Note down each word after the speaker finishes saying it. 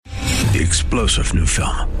the explosive new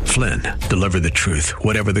film, Flynn, Deliver the Truth,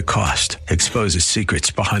 Whatever the Cost, exposes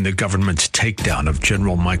secrets behind the government's takedown of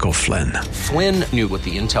General Michael Flynn. Flynn knew what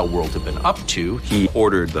the intel world had been up to. He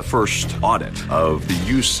ordered the first audit of the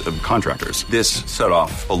use of contractors. This set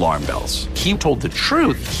off alarm bells. He told the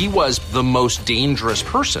truth. He was the most dangerous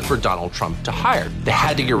person for Donald Trump to hire. They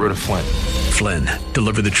had to get rid of Flynn. Flynn,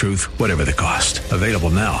 Deliver the Truth, Whatever the Cost. Available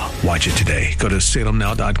now. Watch it today. Go to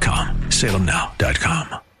salemnow.com.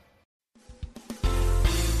 salemnow.com.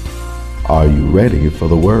 Are you ready for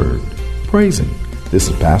the word? Praising. This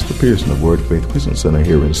is Pastor Pearson of Word Faith Christian Center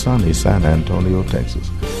here in sunny San Antonio, Texas.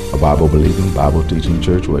 A Bible-believing, Bible-teaching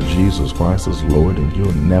church where Jesus Christ is Lord and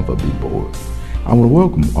you'll never be bored. I want to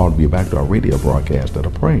welcome all of you back to our radio broadcast that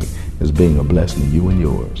I pray is being a blessing to you and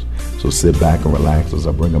yours. So sit back and relax as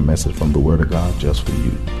I bring a message from the Word of God just for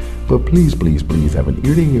you. But please, please, please have an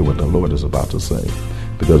ear to hear what the Lord is about to say.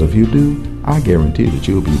 Because if you do, I guarantee that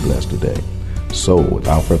you'll be blessed today. So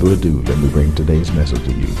without further ado, let me bring today's message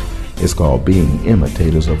to you. It's called Being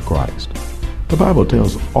Imitators of Christ. The Bible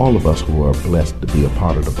tells all of us who are blessed to be a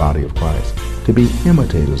part of the body of Christ to be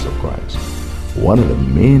imitators of Christ. One of the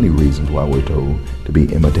many reasons why we're told to be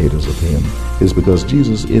imitators of Him is because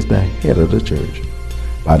Jesus is the head of the church.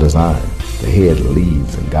 By design, the head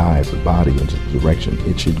leads and guides the body into the direction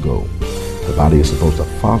it should go. The body is supposed to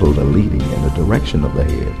follow the leading and the direction of the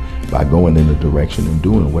head by going in the direction and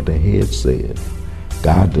doing what the head said.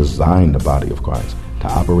 God designed the body of Christ to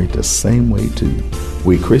operate the same way too.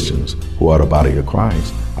 We Christians, who are the body of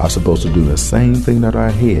Christ, are supposed to do the same thing that our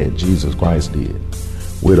head, Jesus Christ, did.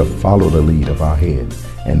 We're to follow the lead of our head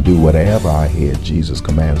and do whatever our head, Jesus,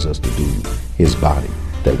 commands us to do, His body,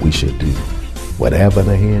 that we should do. Whatever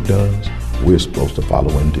the head does, we're supposed to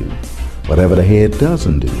follow and do. Whatever the head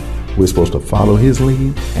doesn't do, we're supposed to follow His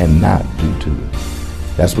lead and not do to it.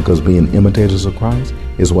 That's because being imitators of Christ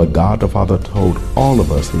is what God the Father told all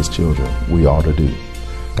of us, His children, we ought to do.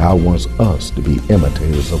 God wants us to be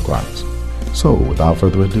imitators of Christ. So, without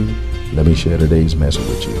further ado, let me share today's message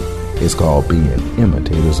with you. It's called Being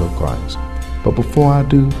Imitators of Christ. But before I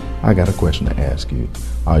do, I got a question to ask you.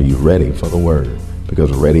 Are you ready for the word?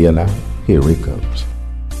 Because ready or not, here it comes.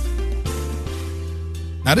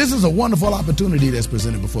 Now, this is a wonderful opportunity that's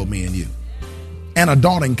presented before me and you, and a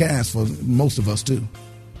daunting task for most of us, too.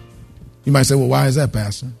 You might say, well, why is that,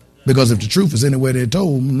 Pastor? Because if the truth is anywhere they're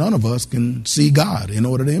told, none of us can see God in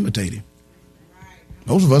order to imitate Him.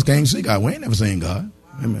 Most of us can't see God. We ain't never seen God.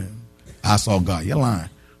 Amen. I saw God. You're lying.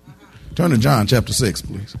 Turn to John chapter 6,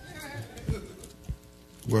 please.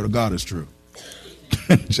 Word of God is true.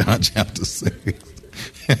 John chapter 6.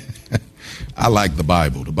 I like the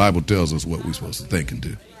Bible. The Bible tells us what we're supposed to think and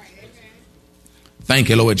do. Thank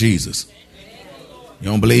you, Lord Jesus. You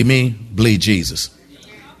don't believe me? Believe Jesus.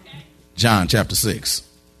 John chapter 6.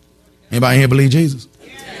 Anybody here believe Jesus?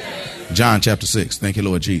 John chapter 6. Thank you,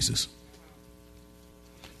 Lord Jesus.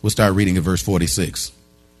 We'll start reading at verse 46.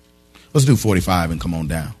 Let's do 45 and come on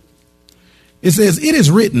down. It says, it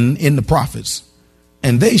is written in the prophets,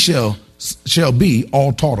 and they shall be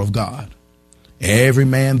all taught of God. Every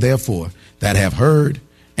man, therefore, that have heard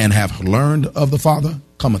and have learned of the Father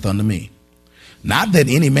cometh unto me. Not that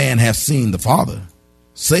any man hath seen the Father,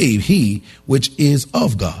 save he which is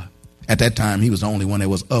of God. At that time, he was the only one that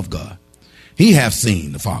was of God. He hath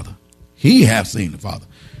seen the Father. He hath seen the Father.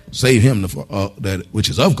 Save him that which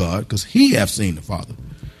is of God, because he hath seen the Father.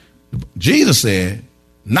 Jesus said,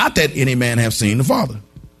 not that any man have seen the Father.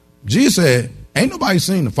 Jesus said, ain't nobody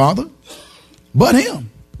seen the Father but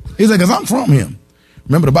Him. He said, because I'm from Him.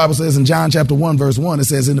 Remember, the Bible says in John chapter 1, verse 1, it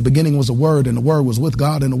says, in the beginning was the Word, and the Word was with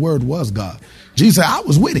God, and the Word was God. Jesus said, I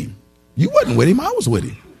was with Him. You wasn't with Him, I was with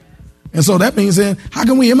Him. And so that means then, how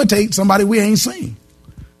can we imitate somebody we ain't seen?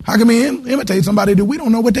 How can we imitate somebody that we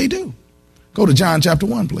don't know what they do? Go to John chapter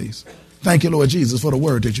 1, please. Thank you, Lord Jesus, for the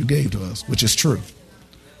word that you gave to us, which is true.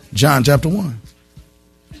 John chapter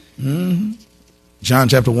 1. John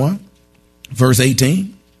chapter 1, verse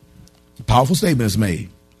 18. A powerful statement is made.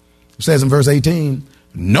 It says in verse 18,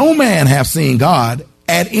 no man hath seen God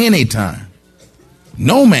at any time.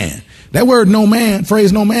 No man. That word no man,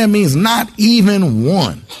 phrase no man, means not even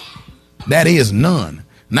one. That is none.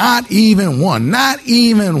 Not even one. Not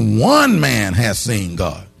even one man has seen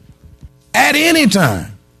God. At any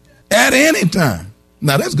time. At any time.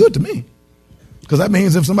 Now that's good to me. Because that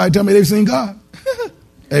means if somebody tell me they've seen God,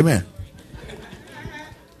 amen,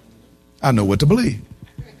 I know what to believe.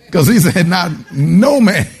 Because he said not no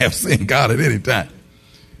man have seen God at any time.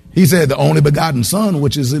 He said the only begotten Son,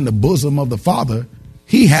 which is in the bosom of the Father,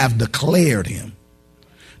 He hath declared Him.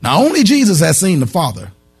 Now only Jesus has seen the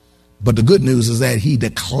Father. But the good news is that He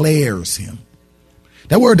declares Him.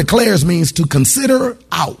 That word declares means to consider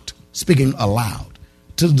out, speaking aloud.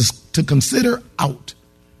 To consider out,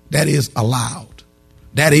 that is aloud.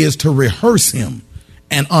 That is to rehearse him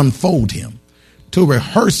and unfold him. To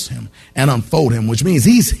rehearse him and unfold him, which means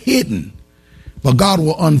he's hidden. But God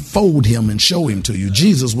will unfold him and show him to you.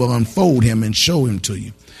 Jesus will unfold him and show him to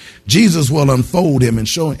you. Jesus will unfold him and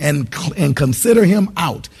show him and consider him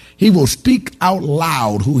out. He will speak out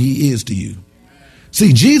loud who he is to you.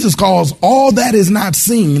 See, Jesus calls all that is not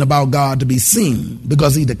seen about God to be seen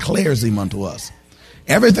because he declares him unto us.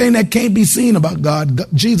 Everything that can't be seen about God,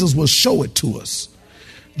 Jesus will show it to us.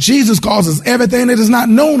 Jesus causes everything that is not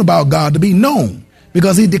known about God to be known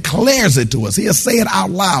because he declares it to us. He'll say it out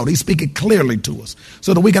loud. He speaks it clearly to us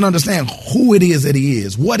so that we can understand who it is that he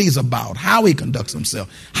is, what he's about, how he conducts himself,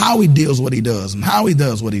 how he deals what he does, and how he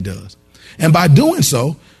does what he does. And by doing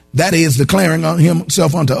so, that is declaring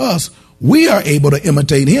himself unto us, we are able to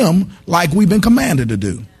imitate him like we've been commanded to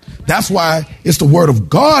do. That's why it's the word of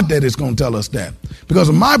God that is going to tell us that. Because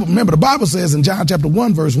remember, the Bible says in John chapter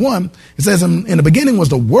 1, verse 1, it says in the beginning was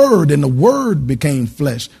the word and the word became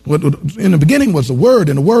flesh. In the beginning was the word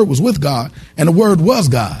and the word was with God and the word was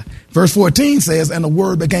God. Verse 14 says, and the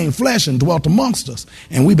word became flesh and dwelt amongst us.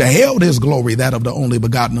 And we beheld his glory, that of the only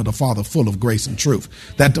begotten of the Father, full of grace and truth.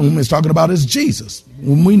 That whom it's talking about is Jesus,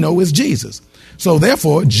 whom we know is Jesus. So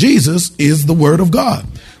therefore, Jesus is the word of God,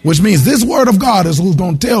 which means this word of God is who's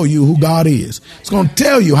going to tell you who God is. It's going to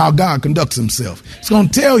tell you how God conducts himself. It's going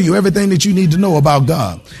to tell you everything that you need to know about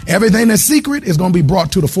God. Everything that's secret is going to be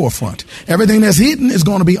brought to the forefront. Everything that's hidden is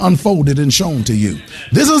going to be unfolded and shown to you.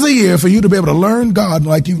 This is a year for you to be able to learn God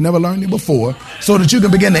like you've never learned him before, so that you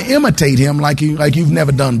can begin to imitate him like you've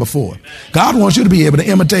never done before. God wants you to be able to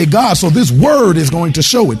imitate God, so this word is going to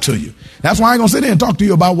show it to you. That's why I ain't going to sit there and talk to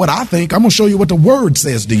you about what I think. I'm going to show you what the word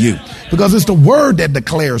says to you, because it's the word that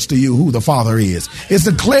declares to you who the Father is. It's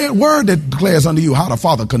the word that declares unto you how the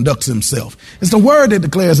Father conducts himself. It's the word that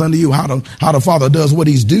declares unto you how the Father does what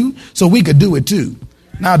he's due, so we could do it too.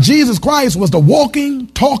 Now, Jesus Christ was the walking,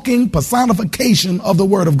 talking personification of the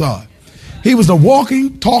word of God. He was the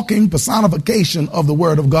walking, talking personification of the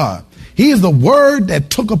word of God. He is the word that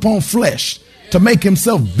took upon flesh to make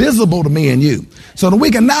himself visible to me and you, so that we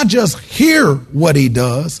can not just hear what he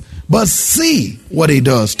does, but see what he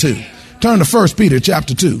does too. Turn to 1 Peter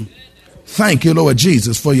chapter 2. Thank you, Lord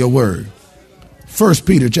Jesus, for your word. 1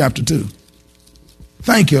 Peter chapter 2.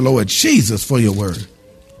 Thank you, Lord Jesus, for your word.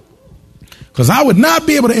 Because I would not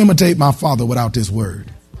be able to imitate my Father without this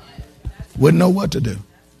word. Wouldn't know what to do.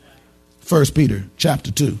 1 Peter chapter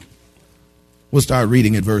 2. We'll start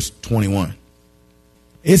reading at verse 21.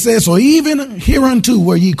 It says, so even hereunto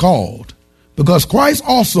were ye called, because Christ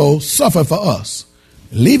also suffered for us,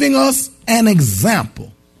 leaving us an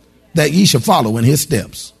example that ye should follow in his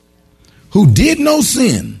steps, who did no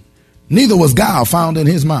sin, neither was guile found in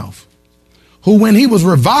his mouth, who when he was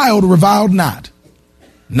reviled not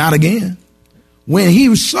again. When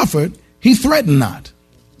he suffered, he threatened not.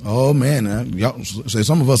 Oh man, y'all say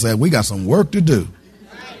some of us said we got some work to do.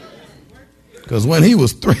 Because when he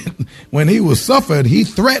was suffered, he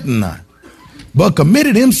threatened not, but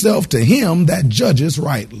committed himself to him that judges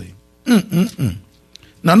rightly.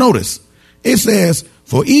 Now notice, it says,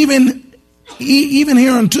 for even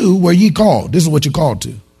hereunto were ye called. This is what you're called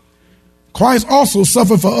to. Christ also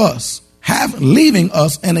suffered for us, leaving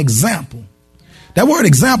us an example. That word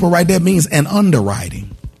example right there means an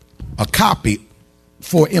underwriting, a copy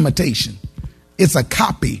for imitation. It's a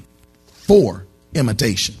copy for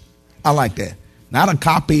imitation. I like that. Not a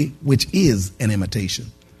copy which is an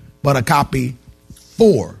imitation, but a copy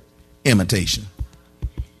for imitation.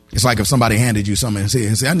 It's like if somebody handed you something and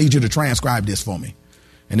said, I need you to transcribe this for me.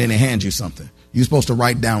 And then they hand you something. You're supposed to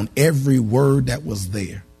write down every word that was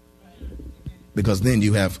there, because then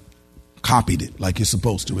you have copied it like you're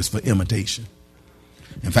supposed to. It's for imitation.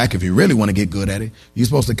 In fact, if you really want to get good at it, you're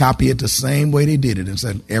supposed to copy it the same way they did it, and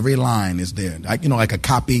say every line is there. Like a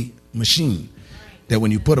copy machine, that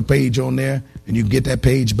when you put a page on there and you get that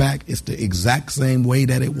page back, it's the exact same way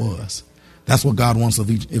that it was. That's what God wants of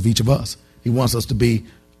each of us. He wants us to be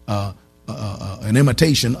an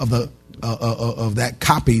imitation of that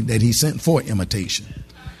copy that he sent for imitation.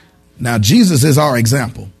 Now, Jesus is our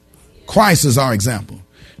example. Christ is our example.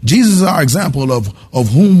 Jesus is our example of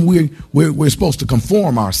whom we're supposed to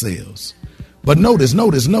conform ourselves. But notice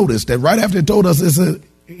that right after it told us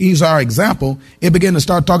he's our example, it began to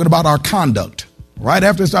start talking about our conduct. Right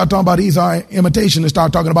after it started talking about he's our imitation, it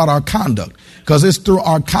started talking about our conduct. Because it's through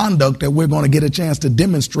our conduct that we're going to get a chance to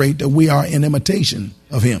demonstrate that we are in imitation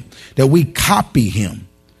of him, that we copy him.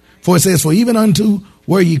 For it says, for even unto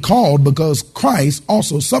were ye called, because Christ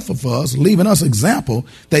also suffered for us, leaving us example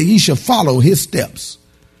that ye should follow his steps.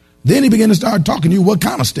 Then he began to start talking to you what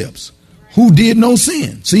kind of steps. Who did no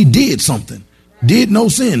sin. See, did something. Did no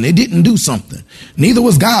sin. They didn't do something. Neither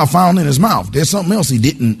was guile found in his mouth. There's something else he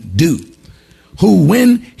didn't do. Who,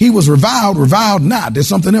 when he was reviled not. There's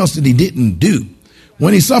something else that he didn't do.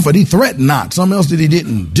 When he suffered, he threatened not. Something else that he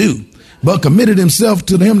didn't do. But committed himself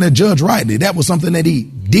to him that judge rightly. That was something that he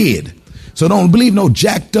did. So don't believe no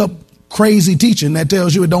jacked up, crazy teaching that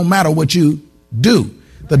tells you it don't matter what you do.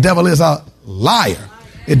 The devil is a liar.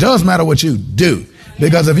 It does matter what you do.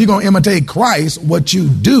 Because if you're going to imitate Christ, what you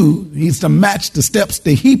do needs to match the steps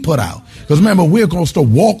that he put out. Because remember, we're supposed to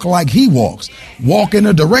walk like he walks. Walk in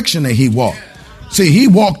the direction that he walked. See, he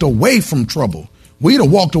walked away from trouble. We'd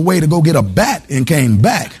have walked away to go get a bat and came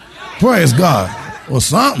back. Praise God. Or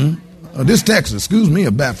something. This Texas, excuse me,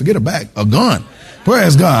 a bat. Forget a bat. A gun.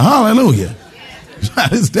 Praise God. Hallelujah.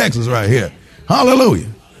 This Texas right here. Hallelujah.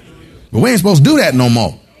 But we ain't supposed to do that no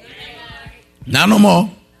more. Not no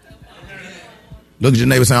more. Look at your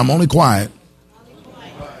neighbor and say, I'm only quiet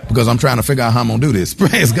because I'm trying to figure out how I'm going to do this.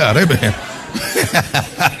 Praise God. Amen.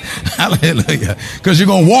 Hallelujah. Because you're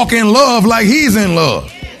going to walk in love like he's in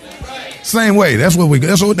love. Same way. That's what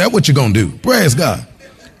you're going to do. Praise God.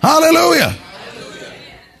 Hallelujah.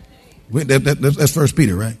 That's 1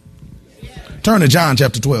 Peter, right? Turn to John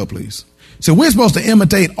chapter 12, please. So we're supposed to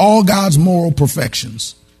imitate all God's moral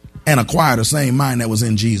perfections and acquire the same mind that was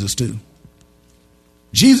in Jesus too.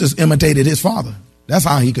 Jesus imitated his Father. That's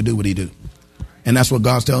how he could do what he do. And that's what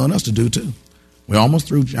God's telling us to do too. We're almost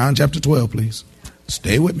through. John chapter 12, please.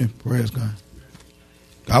 Stay with me. Praise God.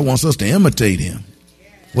 God wants us to imitate him.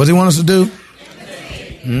 What does he want us to do?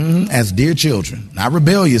 As dear children, not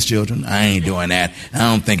rebellious children. I ain't doing that. I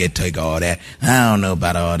don't think it take all that. I don't know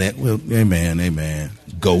about all that. Well, amen.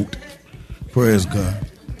 Goat. Praise God.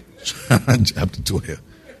 John chapter 12.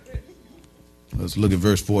 Let's look at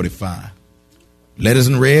verse 45. Letters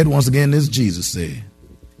in red, once again, this Jesus said.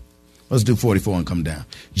 Let's do 44 and come down.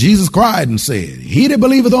 Jesus cried and said, he that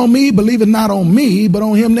believeth on me, believeth not on me, but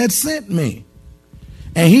on him that sent me.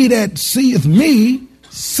 And he that seeth me,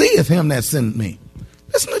 seeth him that sent me.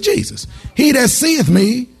 Listen to Jesus. He that seeth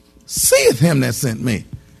me, seeth him that sent me.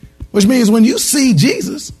 Which means when you see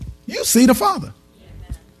Jesus, you see the Father.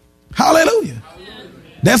 Hallelujah.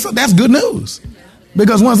 That's good news.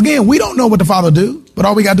 Because once again, we don't know what the Father do, but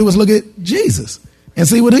all we got to do is look at Jesus and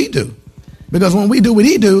see what he do. Because when we do what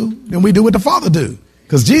he do, then we do what the Father do.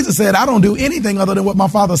 Because Jesus said, I don't do anything other than what my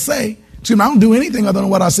Father say. Excuse me, I don't do anything other than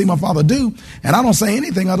what I see my Father do. And I don't say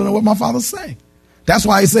anything other than what my Father say. That's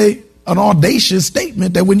why I say an audacious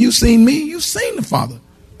statement that when you've seen me, you've seen the Father.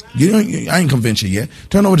 I ain't convinced you yet.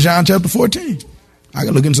 Turn over to John chapter 14. I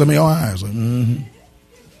can look in some of your eyes. Like,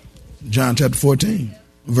 John chapter 14,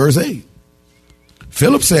 verse 8.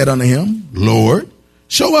 Philip said unto him, Lord,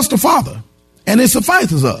 show us the Father, and it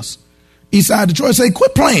suffices us. Eastside Detroit say,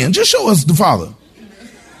 quit playing. Just show us the Father.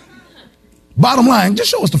 Bottom line, just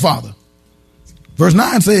show us the Father. Verse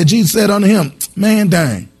 9 said, Jesus said unto him, man,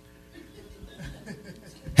 dang.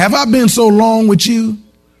 Have I been so long with you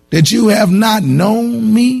that you have not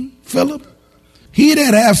known me, Philip? He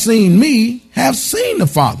that hath seen me hath seen the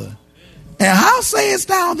Father. And how sayest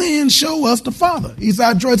thou then, show us the Father?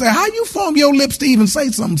 Eastside Detroit say, how you form your lips to even say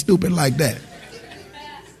something stupid like that?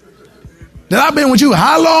 That I've been with you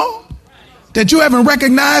how long? That you haven't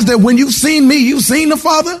recognized that when you've seen me, you've seen the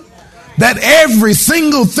Father? That every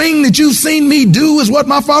single thing that you've seen me do is what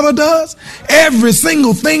my Father does? Every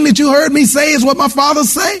single thing that you heard me say is what my Father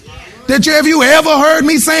say? Have you ever heard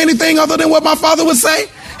me say anything other than what my Father would say?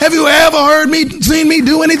 Have you ever seen me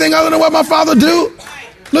do anything other than what my Father do?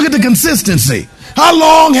 Look at the consistency. How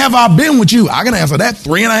long have I been with you? I can answer that.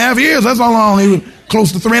 3.5 years. That's how long he was.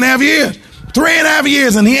 Close to 3.5 years. 3.5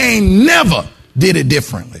 years, and he ain't never did it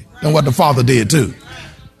differently than what the Father did too.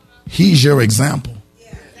 He's your example.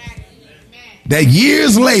 That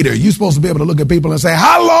years later, you're supposed to be able to look at people and say,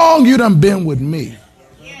 how long you done been with me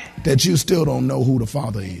that you still don't know who the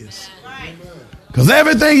Father is? Because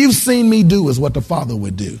everything you've seen me do is what the Father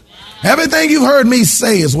would do. Everything you've heard me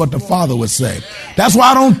say is what the Father would say. That's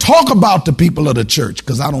why I don't talk about the people of the church,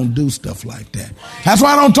 because I don't do stuff like that. That's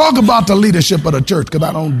why I don't talk about the leadership of the church, because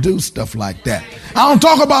I don't do stuff like that. I don't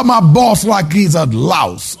talk about my boss like he's a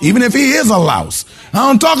louse, even if he is a louse. I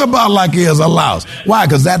don't talk about like he is a louse. Why?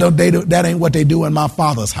 Because that ain't what they do in my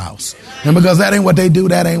Father's house. And because that ain't what they do,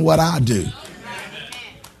 that ain't what I do.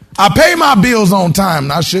 I pay my bills on time.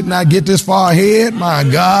 Now, should not get this far ahead. My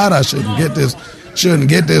God, I shouldn't get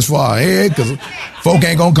this far ahead, because folk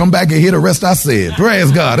ain't going to come back and hear the rest I said.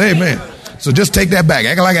 Praise God. Amen. So just take that back.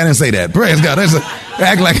 Act like I didn't say that. Praise God.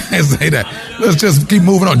 Act like I say that. Let's just keep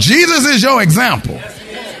moving on. Jesus is your example.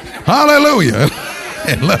 Hallelujah.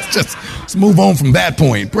 And let's move on from that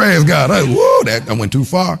point. Praise God. I went too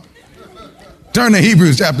far. Turn to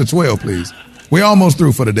Hebrews chapter 12, please. We're almost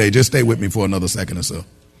through for the day. Just stay with me for another second or so.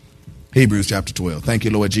 Hebrews chapter 12. Thank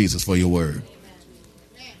you, Lord Jesus, for your word.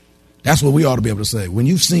 That's what we ought to be able to say. When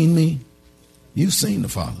you've seen me, you've seen the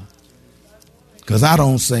Father. Because I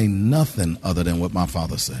don't say nothing other than what my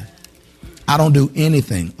Father said. I don't do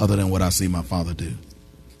anything other than what I see my Father do.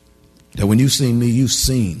 That when you've seen me, you've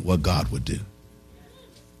seen what God would do.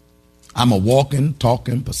 I'm a walking,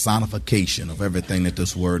 talking personification of everything that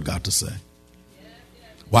this word got to say.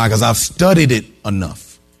 Why? Because I've studied it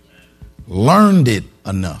enough, learned it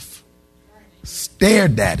enough,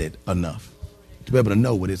 stared at it enough to be able to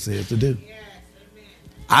know what it says to do.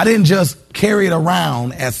 I didn't just carry it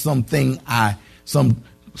around as something I'm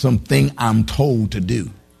told to do,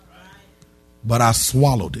 but I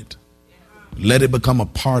swallowed it, let it become a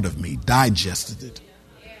part of me, digested it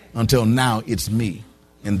until now it's me.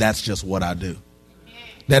 And that's just what I do.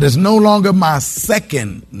 That is no longer my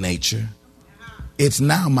second nature. It's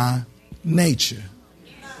now my nature.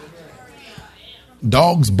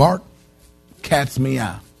 Dogs bark, cats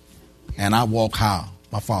meow, and I walk how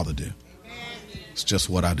my Father do. It's just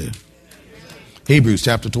what I do. Hebrews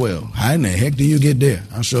chapter 12. How in the heck do you get there?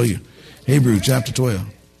 I'll show you. Hebrews chapter 12,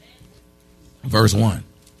 verse 1.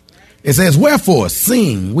 It says, wherefore,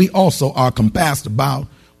 seeing we also are compassed about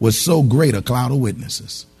with so great a cloud of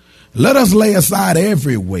witnesses, let us lay aside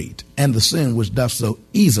every weight and the sin which doth so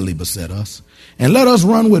easily beset us, and let us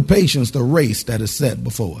run with patience the race that is set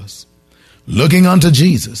before us, looking unto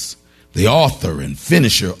Jesus, the author and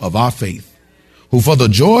finisher of our faith, who for the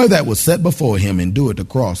joy that was set before him endured the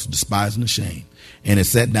cross, despising the shame, and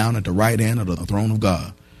is set down at the right hand of the throne of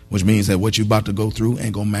God. Which means that what you're about to go through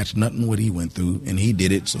ain't gonna match nothing what he went through, and he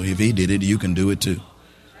did it. So if he did it, you can do it too.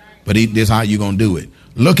 But this is how you're gonna do it.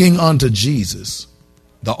 Looking unto Jesus,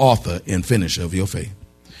 the author and finisher of your faith.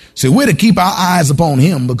 See, we're to keep our eyes upon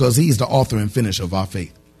him because he's the author and finisher of our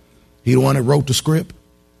faith. He's the one that wrote the script,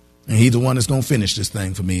 and he's the one that's going to finish this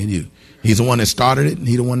thing for me and you. He's the one that started it, and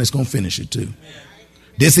he's the one that's going to finish it too.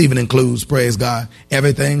 This even includes, praise God,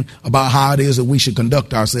 everything about how it is that we should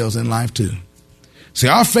conduct ourselves in life too. See,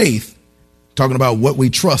 our faith, talking about what we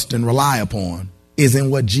trust and rely upon, is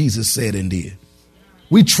in what Jesus said and did.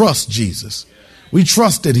 We trust Jesus. We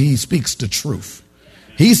trust that he speaks the truth.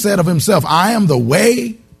 He said of himself, I am the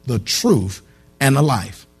way, the truth, and the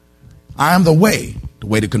life. I am the way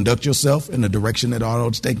to conduct yourself in the direction that I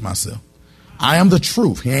ought to take myself. I am the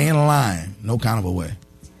truth. He ain't lying, no kind of a way.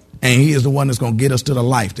 And he is the one that's going to get us to the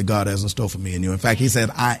life that God has in store for me and you. In fact, he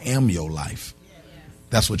said, I am your life.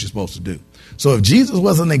 That's what you're supposed to do. So if Jesus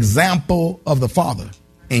was an example of the Father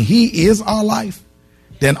and he is our life,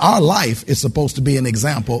 then our life is supposed to be an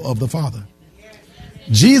example of the Father.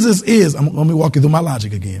 Jesus is, let me walk you through my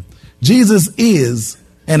logic again. Jesus is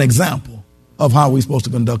an example of how we're supposed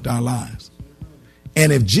to conduct our lives.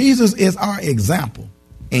 And if Jesus is our example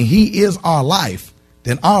and he is our life,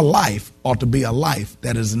 then our life ought to be a life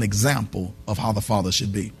that is an example of how the Father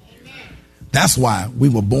should be. That's why we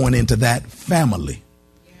were born into that family.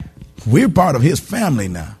 We're part of his family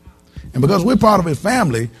now. And because we're part of his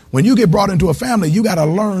family, when you get brought into a family, you got to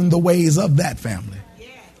learn the ways of that family.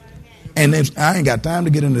 And I ain't got time to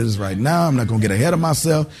get into this right now. I'm not going to get ahead of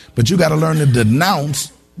myself. But you got to learn to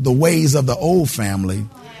denounce the ways of the old family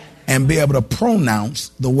and be able to pronounce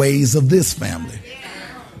the ways of this family.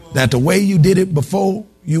 That the way you did it before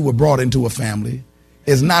you were brought into a family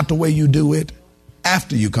is not the way you do it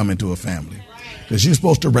after you come into a family. Because you're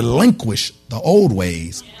supposed to relinquish the old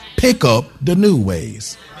ways, pick up the new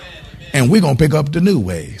ways. And we're going to pick up the new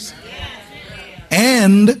ways.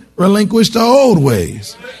 And relinquish the old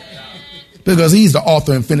ways. Because he's the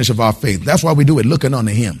author and finisher of our faith. That's why we do it looking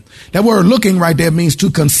unto him. That word looking right there means to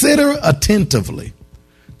consider attentively.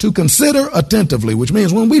 To consider attentively, which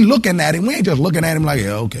means when we looking at him, we ain't just looking at him like,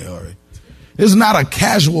 yeah, okay, all right. This is not a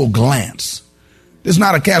casual glance. This is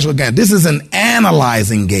not a casual glance. This is an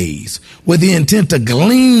analyzing gaze with the intent to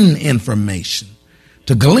glean information,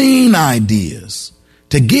 to glean ideas,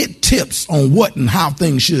 to get tips on what and how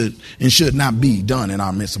things should and should not be done in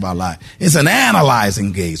our midst of our life. It's an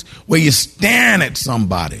analyzing gaze where you're staring at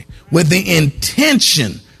somebody with the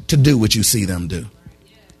intention to do what you see them do,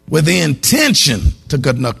 with the intention to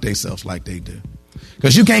conduct themselves like they do.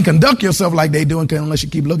 Because you can't conduct yourself like they do unless you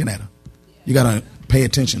keep looking at them. You got to pay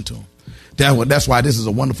attention to them. That's why this is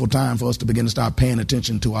a wonderful time for us to begin to start paying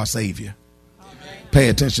attention to our Savior. Pay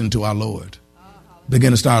attention to our Lord.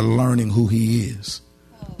 Begin to start learning who he is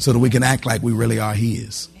so that we can act like we really are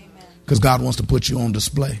his. because God wants to put you on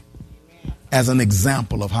display as an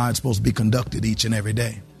example of how it's supposed to be conducted each and every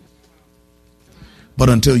day. But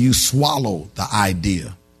until you swallow the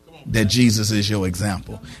idea that Jesus is your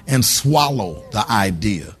example and swallow the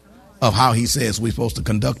idea of how he says we're supposed to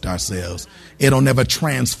conduct ourselves, it'll never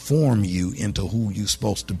transform you into who you're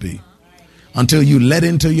supposed to be. Until you let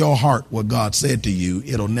into your heart what God said to you,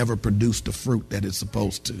 it'll never produce the fruit that it's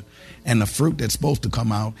supposed to. And the fruit that's supposed to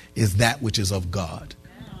come out is that which is of God.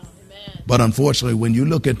 But unfortunately, when you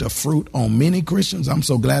look at the fruit on many Christians, I'm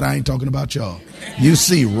so glad I ain't talking about y'all. You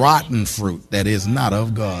see rotten fruit that is not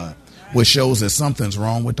of God, which shows that something's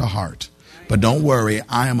wrong with the heart. But don't worry,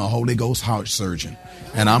 I am a Holy Ghost heart surgeon,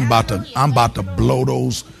 and I'm about to blow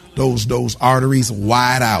those arteries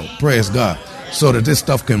wide out. Praise God. So that this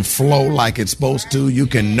stuff can flow like it's supposed to. You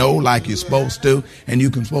can know like you're supposed to, and you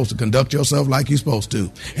can supposed to conduct yourself like you're supposed to.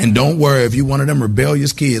 And don't worry if you're one of them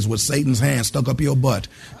rebellious kids with Satan's hand stuck up your butt.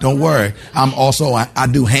 Don't worry. I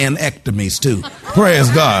do handectomies too. Praise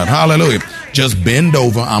God. Hallelujah. Just bend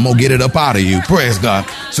over. I'm going to get it up out of you. Praise God.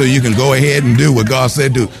 So you can go ahead and do what God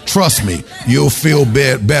said do. Trust me, you'll feel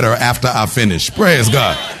better after I finish. Praise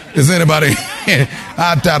God. Is anybody?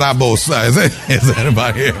 I thought I both sides. Is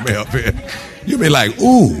anybody hear me up here? You'll be like,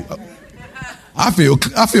 ooh, I feel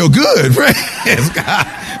good. Praise God.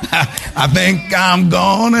 I think I'm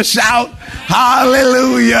going to shout,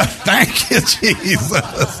 hallelujah. Thank you,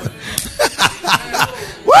 Jesus.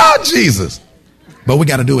 Well, Jesus. But we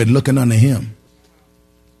got to do it looking unto him.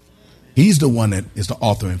 He's the one that is the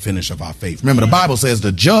author and finisher of our faith. Remember, the Bible says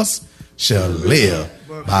the just shall live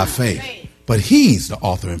by faith. But he's the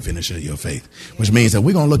author and finisher of your faith, which means that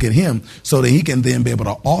we're going to look at him so that he can then be able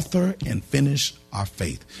to author and finish our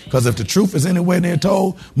faith. Because if the truth is anywhere near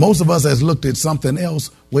told, most of us has looked at something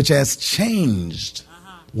else which has changed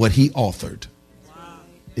what he authored.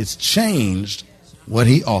 It's changed what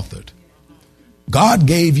he authored. God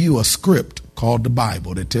gave you a script called the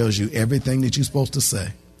Bible that tells you everything that you're supposed to say.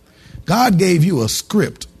 God gave you a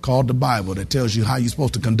script called the Bible that tells you how you're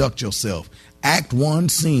supposed to conduct yourself. Act 1,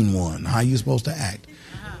 scene 1, how you supposed to act.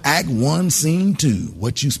 Act 1, scene 2,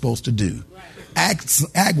 what you supposed to do. Act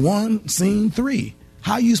 1, scene 3,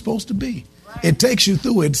 how you supposed to be. It takes you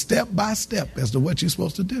through it step by step as to what you're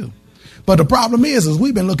supposed to do. But the problem is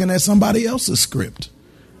we've been looking at somebody else's script.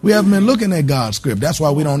 We haven't been looking at God's script. That's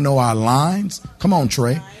why we don't know our lines. Come on,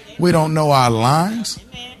 Trey. We don't know our lines.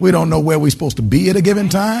 We don't know where we're supposed to be at a given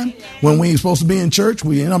time. When we ain't supposed to be in church,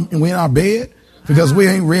 we in our bed because we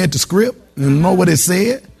ain't read the script and know what it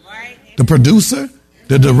said. The producer,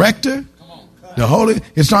 the director, the Holy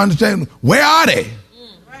is trying to tell them, where are they?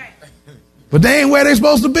 But they ain't where they're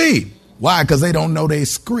supposed to be. Why? Because they don't know their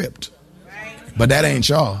script. But that ain't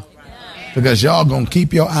y'all. Because y'all going to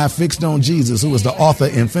keep your eye fixed on Jesus, who is the author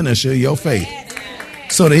and finisher of your faith.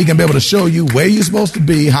 So that he can be able to show you where you're supposed to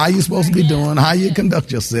be, how you're supposed to be doing, how you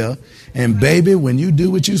conduct yourself. And baby, when you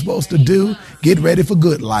do what you're supposed to do, get ready for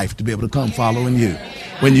good life to be able to come following you.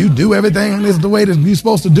 When you do everything the way that you're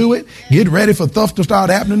supposed to do it, get ready for stuff to start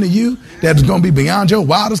happening to you that's going to be beyond your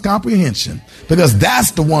wildest comprehension. Because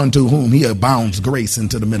that's the one to whom he abounds grace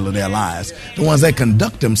into the middle of their lives. The ones that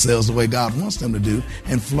conduct themselves the way God wants them to do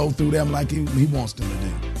and flow through them like he wants them to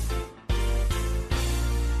do.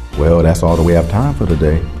 Well, that's all that we have time for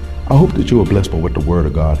today. I hope that you were blessed by what the Word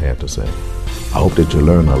of God had to say. I hope that you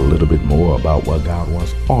learn a little bit more about what God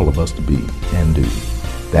wants all of us to be and do.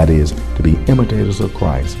 That is, to be imitators of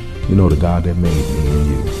Christ, the God that made me and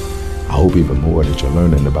you. I hope even more that you're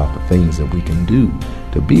learning about the things that we can do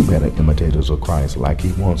to be better imitators of Christ like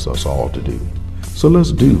he wants us all to do. So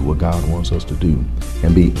let's do what God wants us to do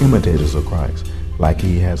and be imitators of Christ like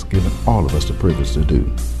he has given all of us the privilege to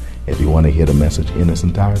do. If you want to hear the message in its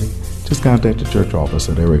entirety, just contact the church office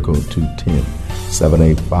at area code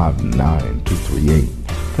 210-785-9238.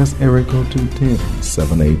 That's area code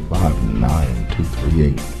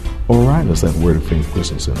 210-785-9238. Or write us at Word of Faith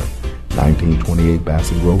Christian Center, 1928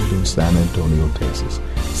 Bassett Road in San Antonio, Texas,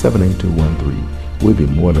 78213. We'll be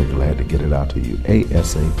more than glad to get it out to you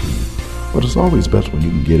ASAP. But it's always best when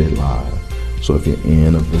you can get it live. So if you're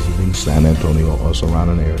in or visiting San Antonio or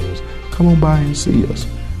surrounding areas, come on by and see us.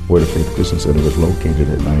 Word of Faith Christian Center is located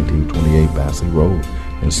at 1928 Bassett Road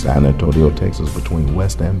in San Antonio, Texas, between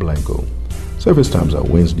West and Blanco. Service times are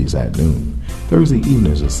Wednesdays at noon, Thursday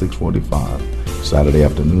evenings at 6:45, Saturday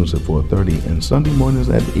afternoons at 4:30, and Sunday mornings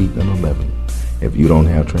at 8 and 11. If you don't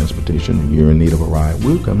have transportation and you're in need of a ride,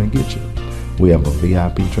 we'll come and get you. We have a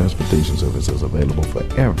VIP transportation services available for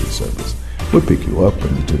every service. We'll pick you up,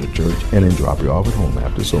 bring you to the church, and then drop you off at home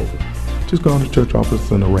after it's over. Just call the church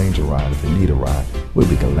office and arrange a ride. If you need a ride, we'll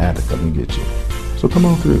be glad to come and get you. So come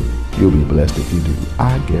on through. You'll be blessed if you do.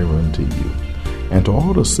 I guarantee you. And to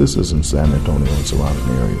all the sisters in San Antonio and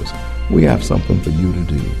surrounding areas, we have something for you to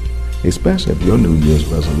do, especially if your New Year's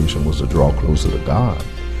resolution was to draw closer to God.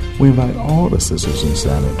 We invite all the sisters in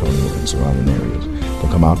San Antonio and surrounding areas to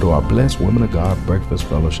come out to our Blessed Women of God Breakfast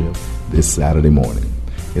Fellowship this Saturday morning.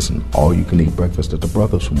 It's an all-you-can-eat breakfast that the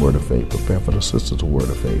brothers from Word of Faith prepare for the sisters of Word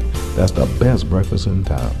of Faith. That's the best breakfast in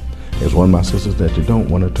town. It's one of my sisters that you don't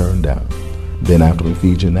want to turn down. Then after we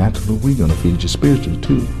feed you naturally, we're going to feed you spiritually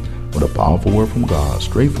too, with a powerful word from God,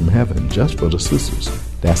 straight from heaven, just for the sisters.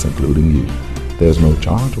 That's including you. There's no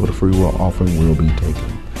charge, but a free will offering will be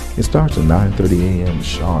taken. It starts at 9:30 a.m.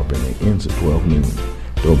 sharp and it ends at 12 noon.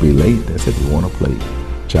 Don't be late, that's if you want to play.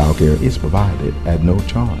 Childcare is provided at no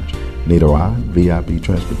charge. Need a ride? VIP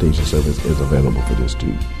transportation service is available for this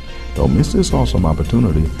too. Don't miss this awesome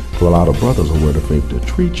opportunity to allow the brothers of Word of Faith to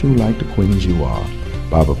treat you like the queens you are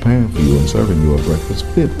by preparing for you and serving you a breakfast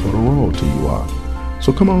fit for the royalty you are.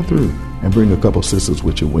 So come on through and bring a couple sisters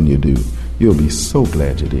with you when you do. You'll be so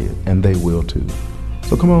glad you did, and they will too.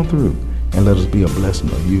 So come on through and let us be a blessing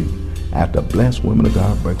to you at the Blessed Women of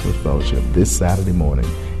God Breakfast Fellowship this Saturday morning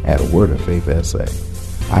at Word of Faith SA.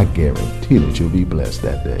 I guarantee that you'll be blessed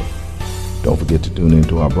that day. Don't forget to tune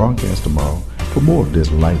into our broadcast tomorrow for more of this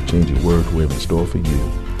life-changing word we have in store for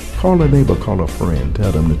you. Call a neighbor, call a friend,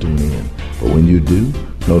 tell them to tune in. But when you do,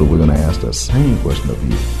 know that we're going to ask the same question of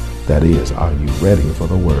you. That is, are you ready for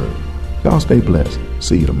the word? Y'all stay blessed.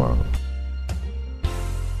 See you tomorrow.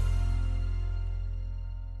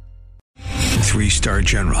 3-star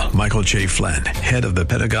General Michael J. Flynn, head of the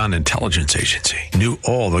Pentagon Intelligence Agency, knew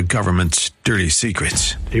all the government's dirty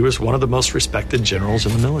secrets. He was one of the most respected generals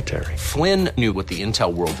in the military. Flynn knew what the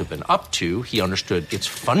intel world had been up to. He understood its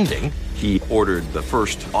funding. He ordered the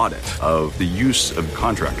first audit of the use of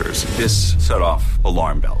contractors. This set off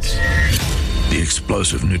alarm bells. The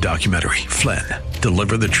explosive new documentary, Flynn,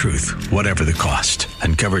 Deliver the Truth, Whatever the Cost,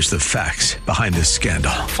 uncovers the facts behind this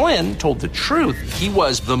scandal. Flynn told the truth. He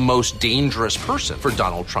was the most dangerous person for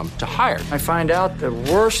Donald Trump to hire. I find out the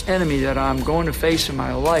worst enemy that I'm going to face in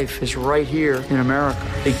my life is right here in America.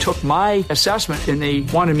 They took my assessment and they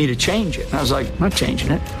wanted me to change it. And I was like, I'm not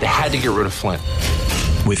changing it. They had to get rid of Flynn.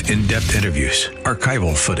 With in-depth interviews,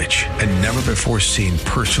 archival footage, and never-before-seen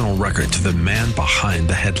personal records of the man behind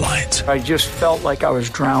the headlines. I just felt like I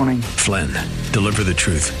was drowning. Flynn, Deliver the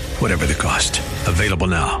Truth, Whatever the Cost. Available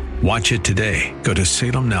now. Watch it today. Go to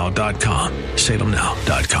salemnow.com.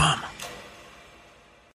 salemnow.com.